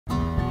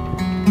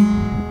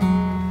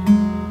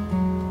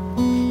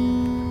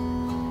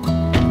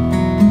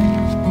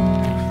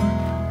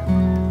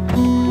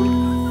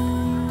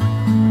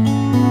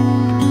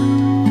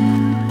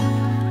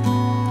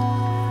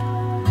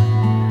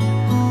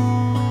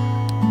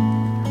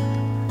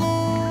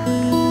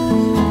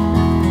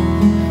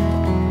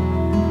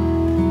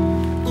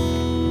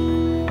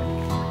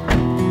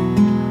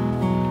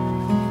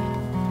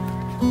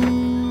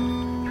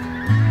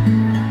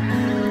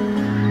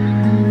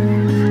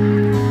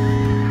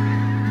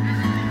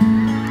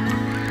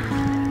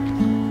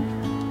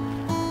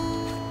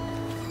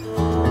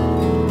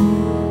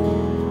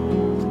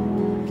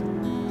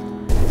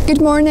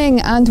Good morning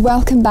and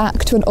welcome back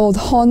to an old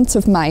haunt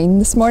of mine.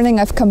 This morning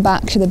I've come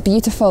back to the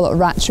beautiful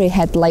Rattray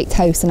Head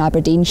Lighthouse in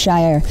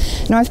Aberdeenshire.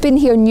 Now I've been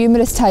here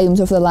numerous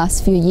times over the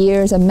last few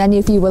years and many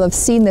of you will have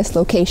seen this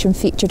location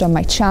featured on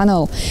my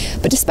channel.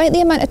 But despite the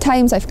amount of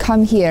times I've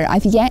come here,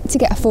 I've yet to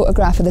get a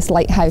photograph of this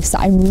lighthouse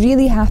that I'm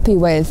really happy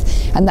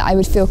with and that I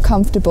would feel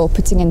comfortable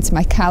putting into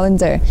my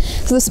calendar.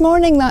 So this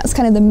morning that's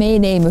kind of the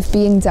main aim of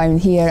being down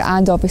here,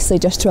 and obviously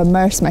just to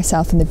immerse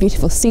myself in the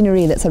beautiful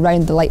scenery that's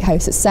around the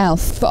lighthouse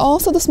itself. But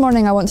also this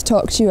morning I want to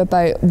talk to you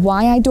about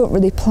why I don't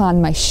really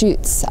plan my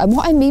shoots. And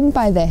what I mean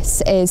by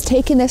this is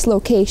taking this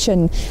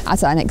location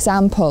as an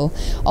example.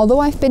 Although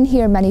I've been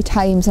here many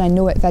times and I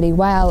know it very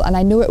well, and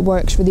I know it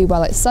works really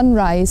well at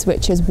sunrise,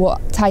 which is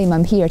what time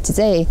I'm here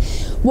today,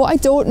 what I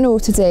don't know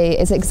today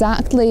is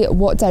exactly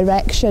what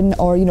direction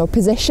or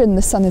position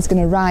the sun is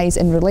going to rise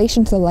in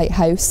relation to the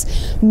lighthouse,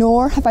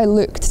 nor have I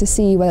looked to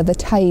see whether the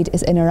tide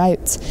is in or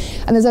out.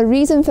 And there's a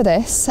reason for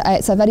this.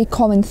 It's a very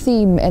common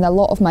theme in a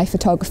lot of my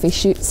photography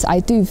shoots. I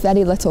do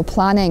very little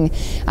planning,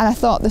 and I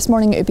thought this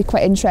morning it would be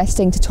quite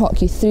interesting to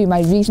talk you through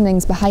my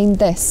reasonings behind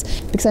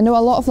this, because I know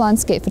a lot of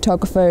landscape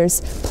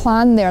photographers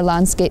plan their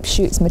landscape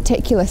shoots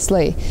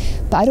meticulously,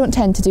 but I don't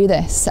tend to do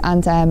this,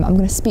 and I'm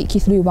going to speak you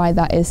through why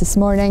that is this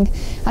morning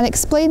and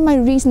explain my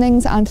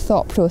reasonings and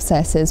thought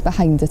processes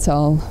behind it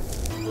all.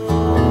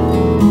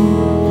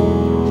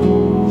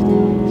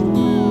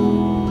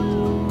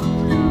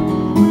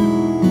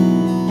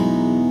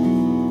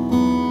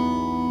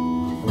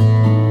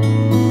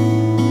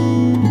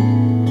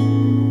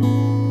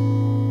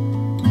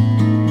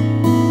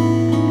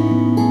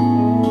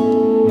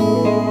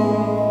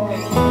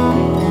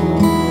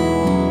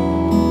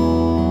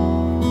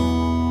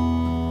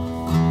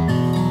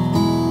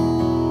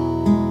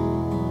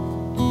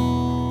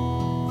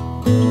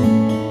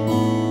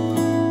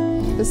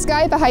 The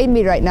sky behind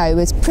me right now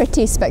is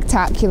pretty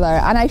spectacular,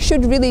 and I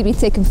should really be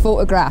taking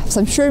photographs.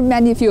 I'm sure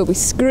many of you will be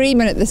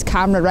screaming at this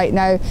camera right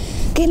now,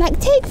 going like,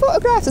 take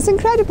photographs, it's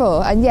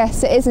incredible. And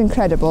yes, it is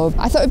incredible.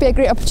 I thought it would be a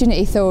great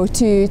opportunity though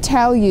to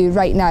tell you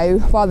right now,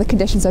 while the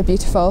conditions are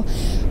beautiful,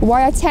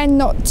 why I tend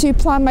not to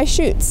plan my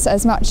shoots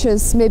as much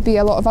as maybe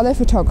a lot of other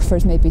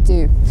photographers maybe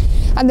do.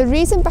 And the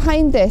reason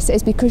behind this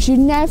is because you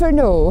never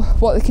know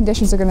what the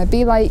conditions are going to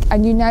be like,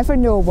 and you never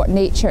know what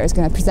nature is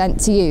going to present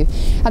to you.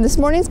 And this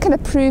morning's kind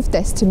of proved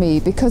this to me,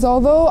 because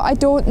although I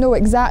don't know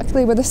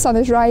exactly where the sun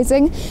is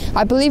rising,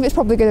 I believe it's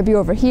probably going to be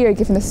over here,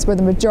 given this is where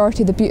the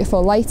majority of the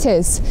beautiful light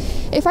is.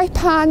 If I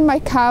pan my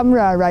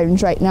camera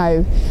around right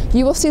now,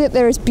 you will see that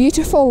there is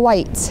beautiful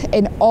light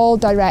in all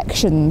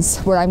directions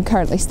where I'm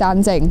currently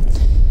standing.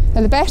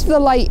 Now the best of the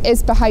light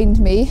is behind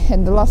me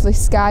in the lovely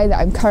sky that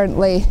I'm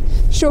currently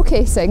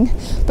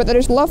showcasing, but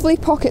there's lovely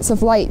pockets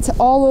of light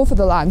all over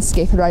the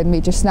landscape around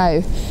me just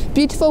now.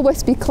 Beautiful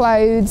wispy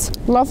clouds,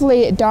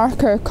 lovely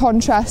darker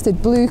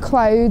contrasted blue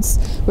clouds,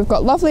 we've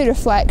got lovely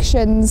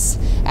reflections,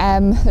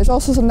 there's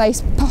also some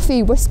nice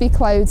puffy wispy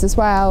clouds as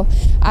well,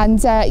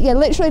 and yeah,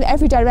 literally in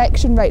every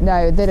direction right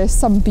now there is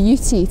some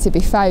beauty to be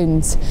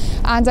found.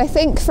 And I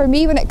think for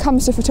me, when it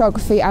comes to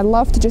photography, I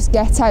love to just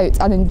get out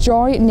and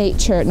enjoy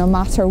nature no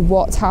matter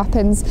what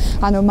happens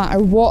and no matter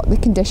what the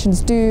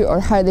conditions do or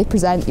how they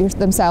present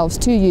themselves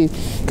to you,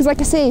 because like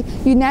I say,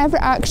 you never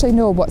actually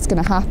know what's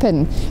going to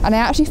happen, and I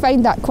actually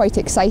find that quite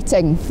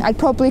exciting. I'd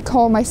probably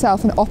call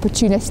myself an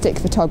opportunistic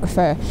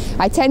photographer.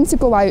 I tend to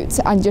go out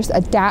and just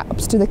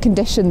adapt to the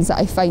conditions that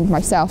I find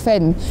myself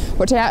in,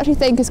 which I actually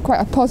think is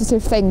quite a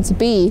positive thing to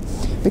be,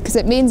 because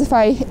it means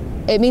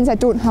it means I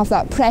don't have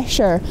that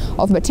pressure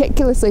of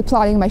meticulously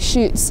planning my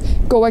shoots,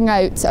 going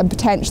out and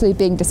potentially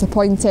being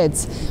disappointed.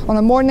 On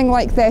a morning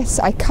like this,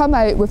 I come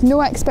out with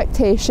no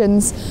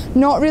expectations,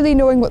 not really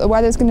knowing what the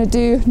weather's going to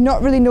do,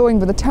 not really knowing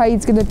where the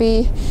tide's going to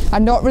be,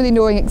 and not really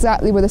knowing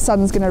exactly where the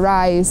sun's going to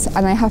rise,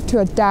 and I have to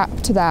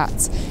adapt to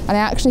that. And I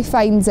actually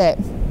find it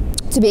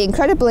to be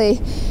incredibly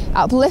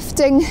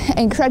uplifting,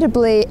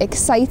 incredibly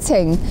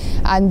exciting,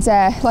 and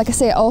like I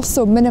say, it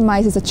also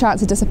minimises the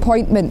chance of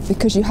disappointment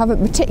because you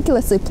haven't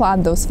meticulously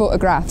planned those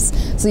photographs,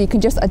 so you can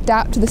just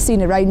adapt to the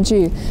scene around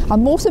you,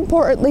 and most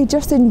importantly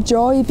just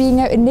enjoy being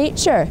out in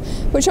nature,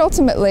 which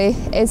ultimately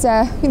is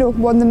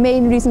one of the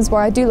main reasons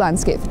why I do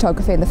landscape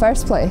photography in the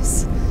first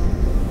place.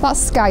 That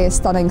sky is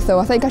stunning though.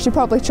 I think I should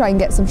probably try and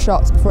get some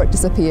shots before it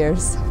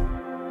disappears.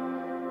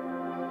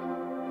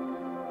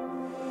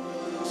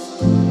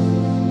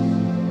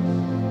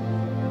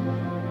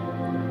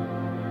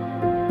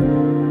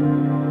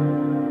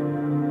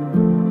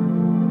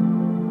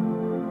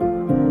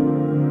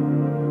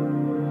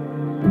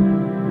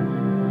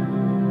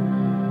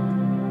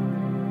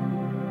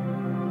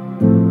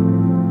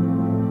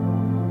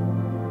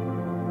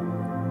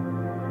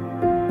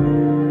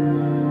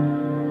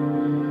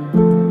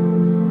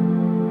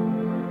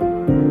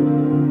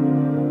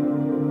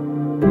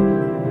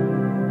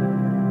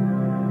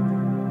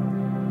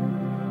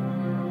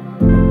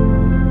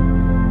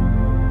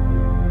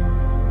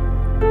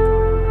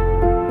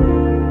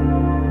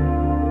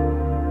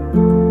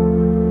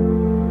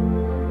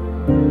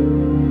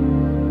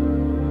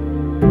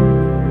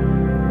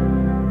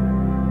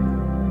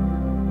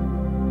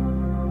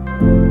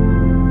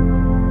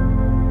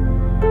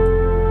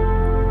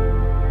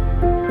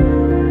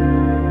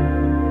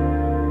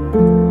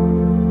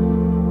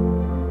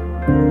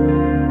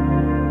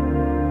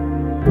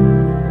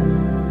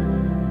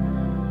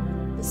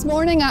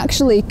 morning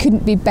actually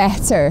couldn't be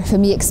better for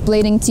me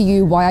explaining to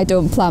you why I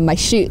don't plan my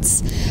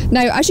shoots.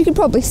 Now, as you can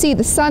probably see,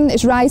 the sun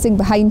is rising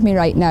behind me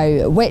right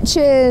now, which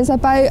is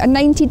about a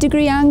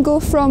 90-degree angle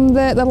from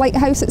the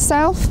lighthouse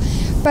itself.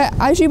 But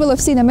as you will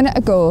have seen a minute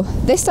ago,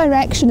 this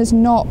direction is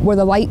not where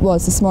the light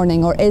was this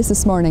morning, or is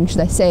this morning,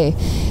 should I say.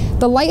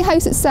 The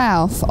lighthouse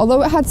itself,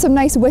 although it had some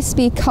nice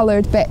wispy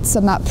coloured bits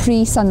on that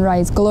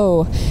pre-sunrise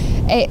glow,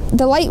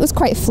 the light was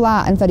quite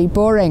flat and very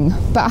boring.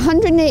 But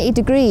 180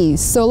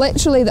 degrees, so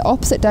literally the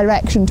opposite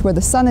direction to where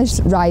the sun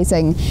is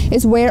rising,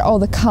 is where all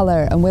the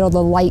colour and where all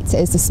the light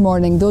is this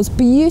morning. Those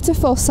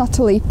beautiful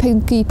subtly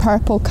pinky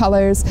purple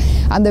colours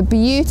and the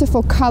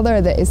beautiful colour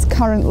that is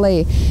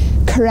currently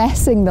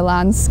caressing the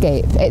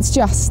landscape. It's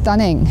just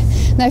stunning.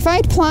 Now, if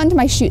I'd planned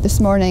my shoot this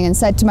morning and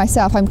said to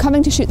myself, I'm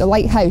coming to shoot the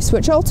lighthouse,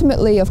 which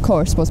ultimately, of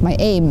course, was my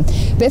aim,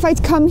 but if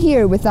I'd come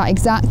here with that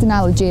exact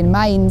analogy in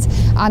mind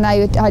and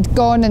I'd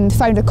gone and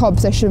found a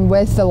composition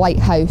with the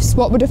lighthouse,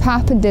 what would have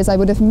happened is I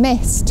would have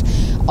missed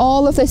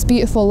all of this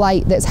beautiful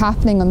light that's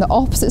happening on the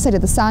opposite side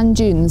of the sand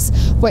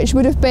dunes, which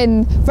would have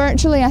been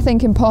virtually, I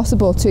think,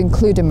 impossible to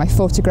include in my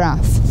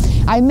photograph.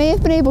 I may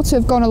have been able to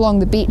have gone along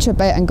the beach a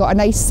bit and got a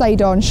nice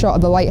side-on shot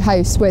of the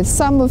lighthouse with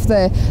some of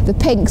the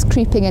pinks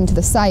creeping into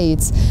the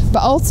sides,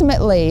 but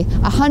ultimately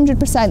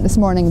 100% this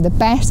morning the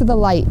best of the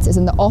light is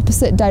in the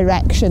opposite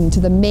direction to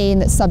the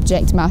main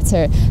subject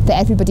matter that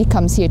everybody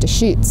comes here to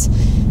shoot.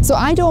 So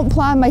I don't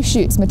plan my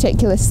shoots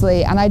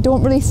meticulously, and I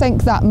don't really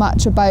think that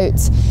much about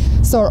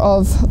sort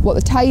of what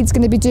the tide's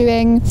going to be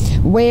doing,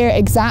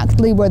 where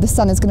the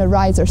sun is going to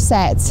rise or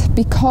set,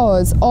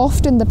 because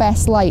often the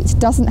best light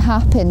doesn't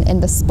happen in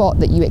the spot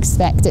that you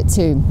expect it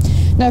to.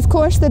 Now, of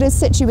course, there is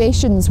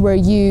situations where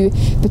you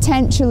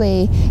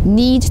potentially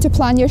need to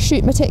plan your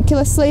shoot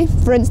meticulously.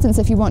 For instance,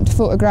 if you want to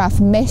photograph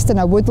mist in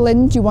a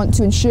woodland, you want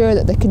to ensure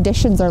that the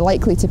conditions are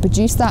likely to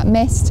produce that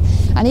mist.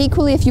 And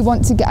equally, if you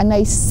want to get a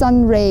nice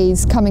sun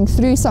rays coming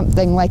through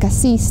something like a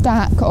sea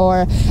stack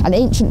or an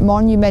ancient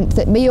monument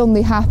that may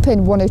only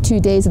happen 1 or 2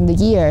 days in the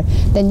year,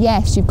 then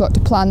yes, you've got to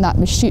plan that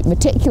shoot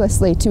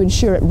meticulously to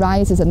ensure it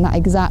rises in that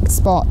exact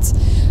spot.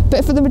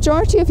 But for the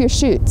majority of your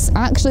shoots,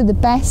 actually the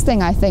best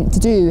thing I think to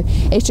do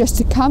is just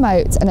to come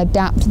out and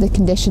adapt to the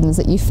conditions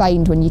that you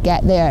find when you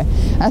get there.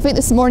 And I think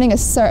this morning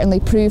has certainly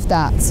proved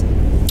that.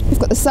 We've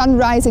got the sun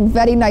rising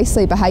very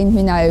nicely behind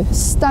me now.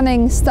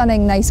 Stunning,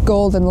 stunning, nice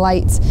golden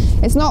light.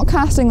 It's not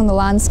casting on the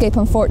landscape,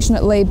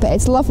 unfortunately, but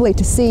it's lovely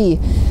to see.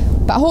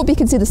 But I hope you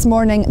can see this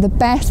morning the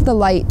best of the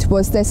light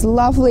was this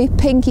lovely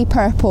pinky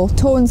purple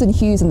tones and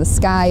hues in the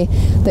sky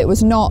that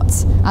was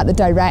not at the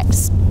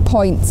direct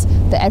point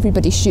that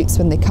everybody shoots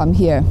when they come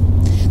here.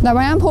 Now,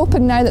 I am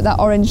hoping now that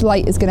orange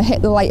light is going to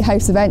hit the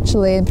lighthouse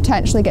eventually and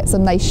potentially get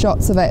some nice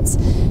shots of it.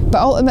 But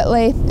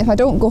ultimately, if I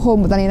don't go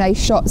home with any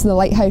nice shots of the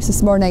lighthouse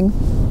this morning,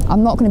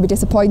 I'm not going to be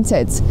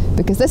disappointed,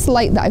 because this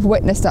light that I've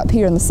witnessed up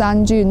here on the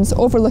sand dunes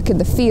overlooking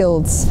the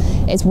fields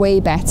is way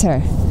better.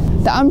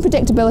 The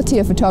unpredictability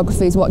of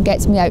photography is what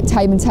gets me out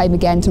time and time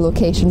again to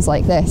locations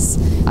like this,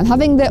 and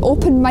having the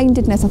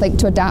open-mindedness, I think,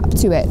 to adapt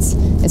to it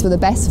is where the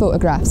best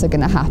photographs are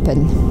going to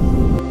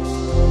happen.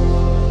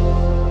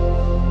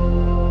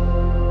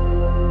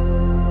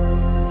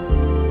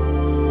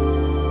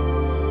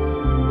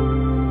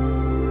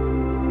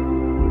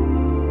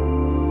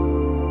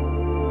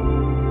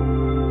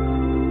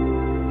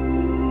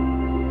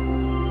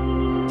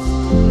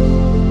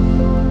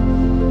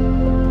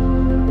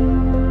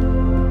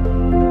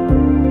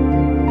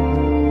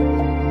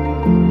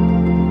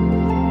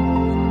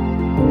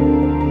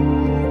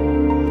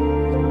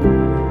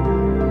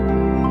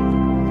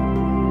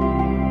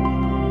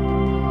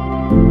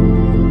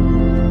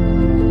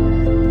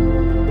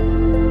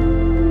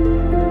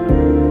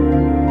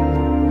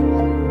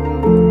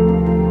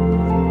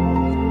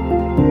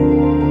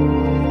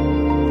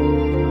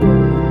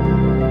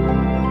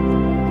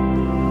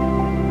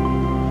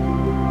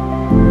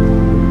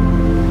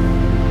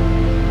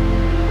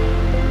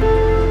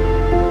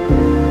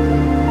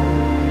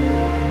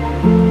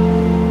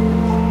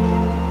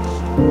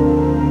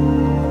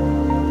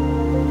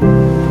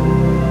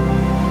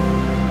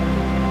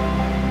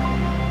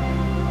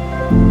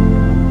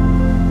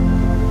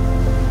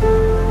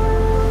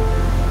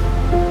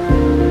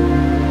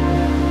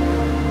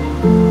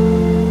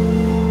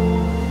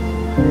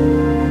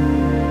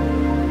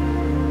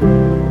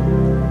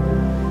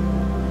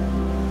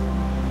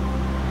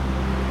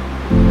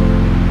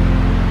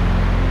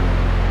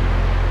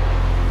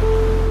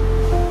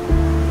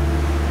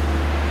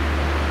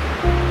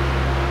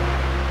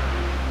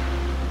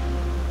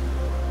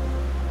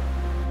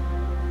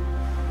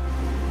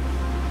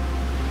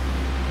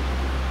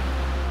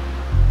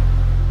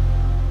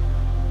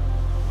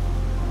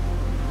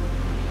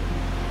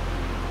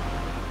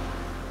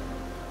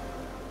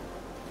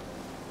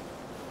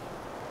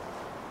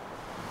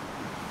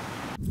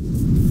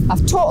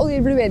 I've totally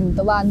ruined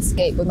the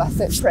landscape with my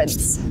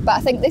footprints, but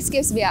I think this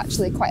gives me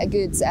actually quite a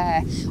good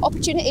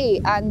opportunity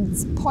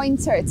and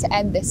pointer to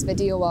end this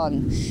video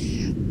on.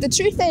 The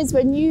truth is,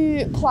 when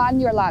you plan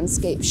your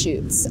landscape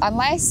shoots,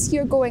 unless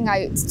you're going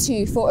out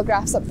to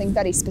photograph something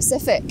very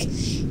specific,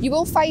 you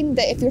will find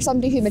that if you're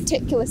somebody who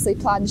meticulously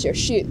plans your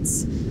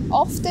shoots,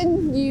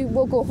 often you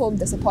will go home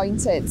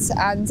disappointed.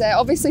 And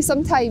obviously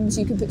sometimes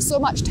you can put so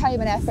much time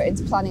and effort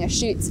into planning a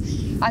shoot,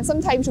 and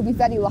sometimes you'll be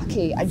very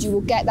lucky and you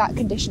will get that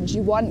conditions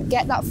you want,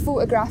 get that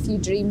photograph you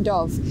dreamed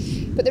of.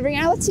 But the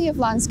reality of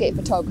landscape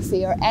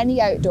photography, or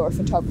any outdoor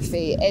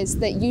photography, is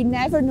that you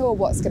never know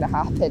what's going to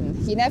happen.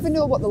 You never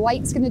know what the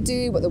light's going to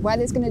do, what the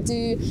weather's going to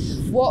do,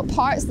 what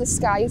parts of the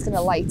sky is going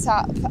to light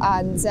up.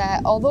 And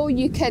although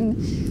you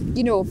can,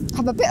 you know,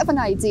 have a bit of an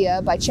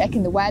idea by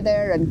checking the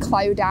weather and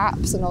cloud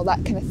apps and all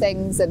that kind of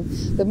things, and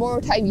the more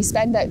time you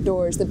spend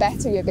outdoors, the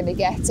better you're going to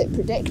get at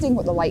predicting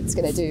what the light's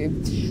going to do.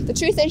 The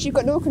truth is, you've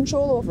got no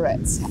control over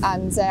it.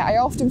 And I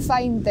often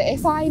find that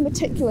if I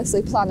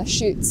meticulously plan a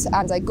shoot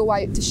and I go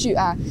out to shoot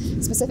a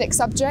specific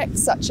subject,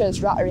 such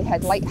as Rattery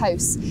Head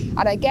Lighthouse,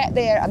 and I get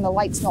there and the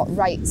light's not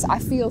right, I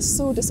feel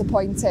so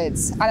disappointed.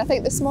 And I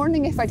think this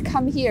morning, if I'd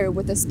come here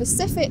with a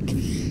specific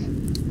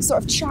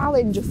sort of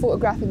challenge of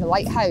photographing the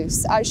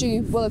lighthouse, as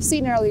you will have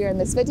seen earlier in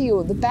this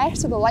video, the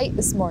best of the light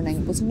this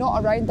morning was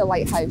not around the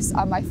lighthouse,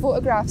 and my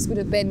photographs would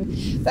have been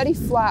very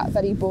flat,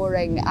 very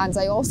boring, and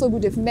I also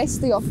would have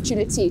missed the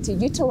opportunity to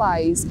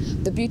utilise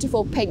the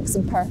beautiful pinks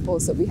and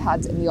purples that we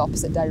had in the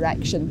opposite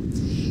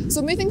direction.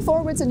 So moving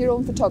forwards in your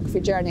own photography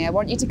journey, I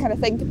want you to kind of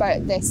think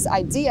about this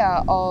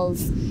idea of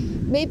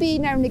maybe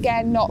now and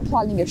again not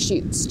planning your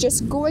shoots,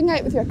 just going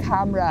out with your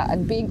camera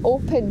and being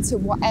open to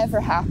whatever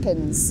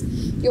happens.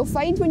 You'll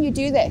find when you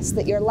do this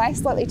that you're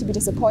less likely to be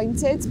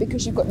disappointed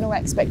because you've got no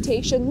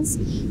expectations.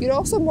 You're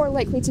also more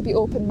likely to be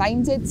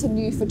open-minded to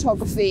new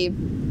photography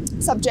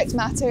subject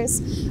matters,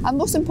 and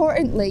most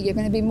importantly, you're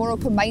going to be more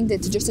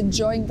open-minded to just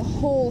enjoying the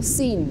whole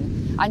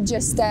scene and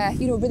just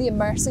you know, really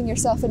immersing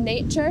yourself in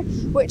nature,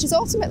 which is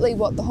ultimately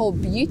what the whole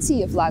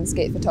beauty of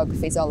landscape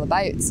photography is all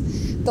about.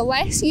 The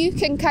less you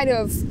can kind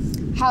of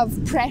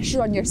have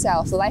pressure on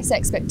yourself, the less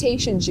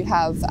expectations you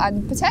have,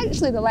 and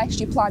potentially the less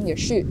you plan your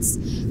shoots,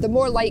 the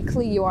more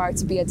likely you are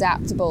to be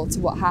adaptable to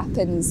what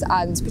happens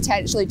and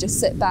potentially just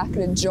sit back and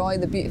enjoy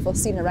the beautiful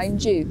scene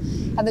around you.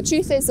 And the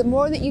truth is, the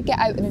more that you get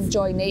out and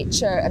enjoy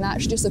nature and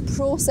actually just the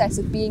process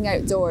of being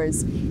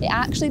outdoors, it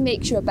actually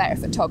makes you a better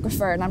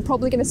photographer, and I'm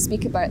probably going to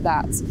speak about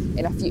that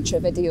in a future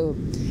video.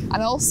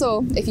 And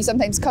also, if you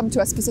sometimes come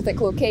to a specific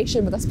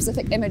location with a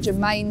specific image in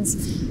mind,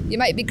 you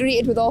might be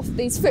greeted with all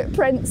these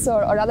footprints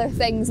or other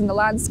things in the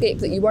landscape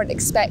that you weren't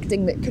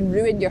expecting that can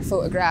ruin your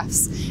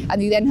photographs,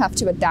 and you then have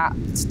to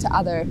adapt to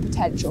other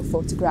potential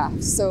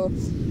photographs. So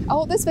I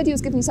hope this video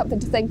has given you something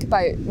to think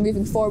about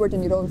moving forward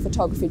in your own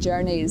photography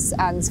journeys,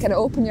 and kind of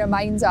open your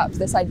minds up to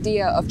this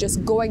idea of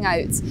just going out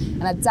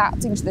and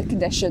adapting to the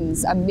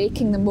conditions and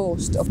making the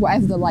most of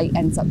whatever the light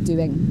ends up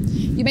doing.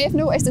 You may have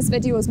noticed this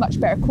video is much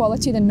better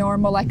quality than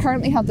normal. I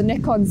currently have the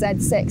Nikon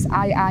Z6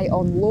 II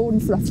on loan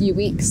for a few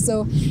weeks,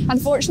 so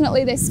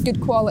unfortunately this good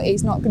quality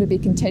is not going to be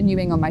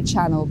continuing on my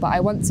channel, but I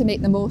want to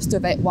make the most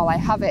of it while I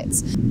have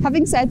it.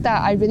 Having said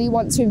that, I really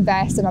want to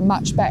invest in a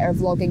much better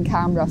vlogging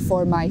camera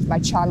for my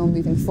channel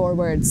moving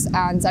forwards,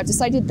 and I've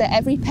decided that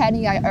every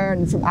penny I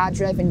earn from ad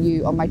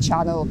revenue on my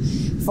channel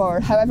for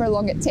however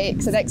long it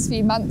takes, the next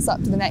few months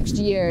up to the next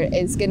year,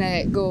 is going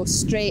to go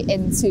straight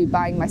into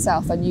buying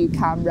myself a new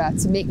camera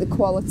to make the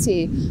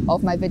quality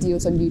of my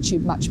videos on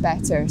YouTube much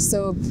better.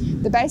 So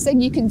the best thing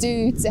you can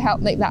do to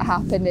help make that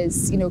happen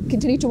is, you know,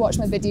 continue to watch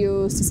my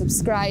videos, to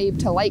subscribe,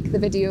 to like the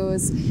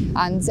videos,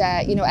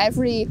 and you know,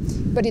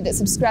 everybody that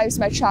subscribes to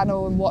my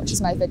channel and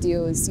watches my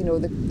videos, you know,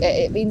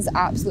 it means the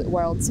absolute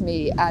world to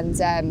me, and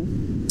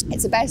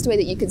it's the best way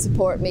that you can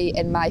support me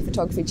in my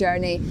photography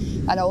journey,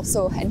 and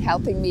also in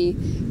helping me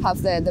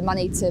have the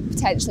money to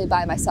potentially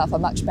buy myself a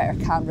much better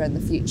camera in the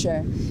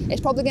future.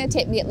 It's probably going to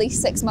take me at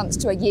least 6 months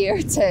to a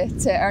year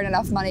to earn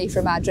enough money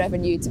from ad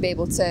revenue to be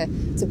able to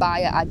buy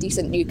a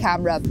decent new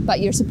camera, but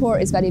your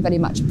support is very, very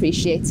much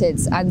appreciated.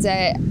 And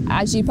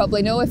as you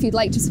probably know, if you'd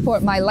like to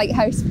support my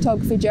lighthouse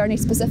photography journey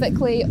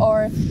specifically,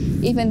 or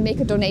even make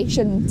a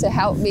donation to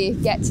help me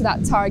get to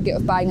that target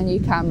of buying a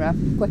new camera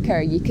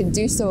quicker, you can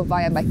do so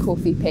via my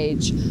Ko-fi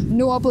page.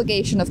 No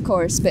obligation, of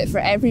course, but for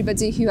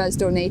everybody who has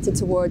donated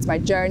towards my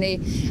journey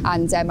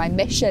and my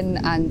mission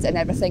and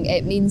everything,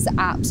 it means the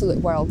absolute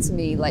world to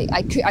me. Like,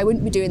 I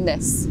wouldn't be doing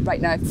this right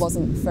now if it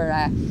wasn't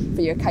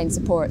for your kind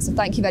support. So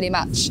thank you very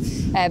much.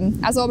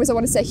 As always, I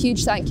want to say a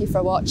huge thank you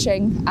for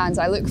watching, and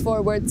I look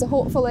forward to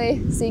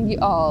hopefully seeing you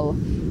all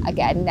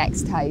again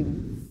next time.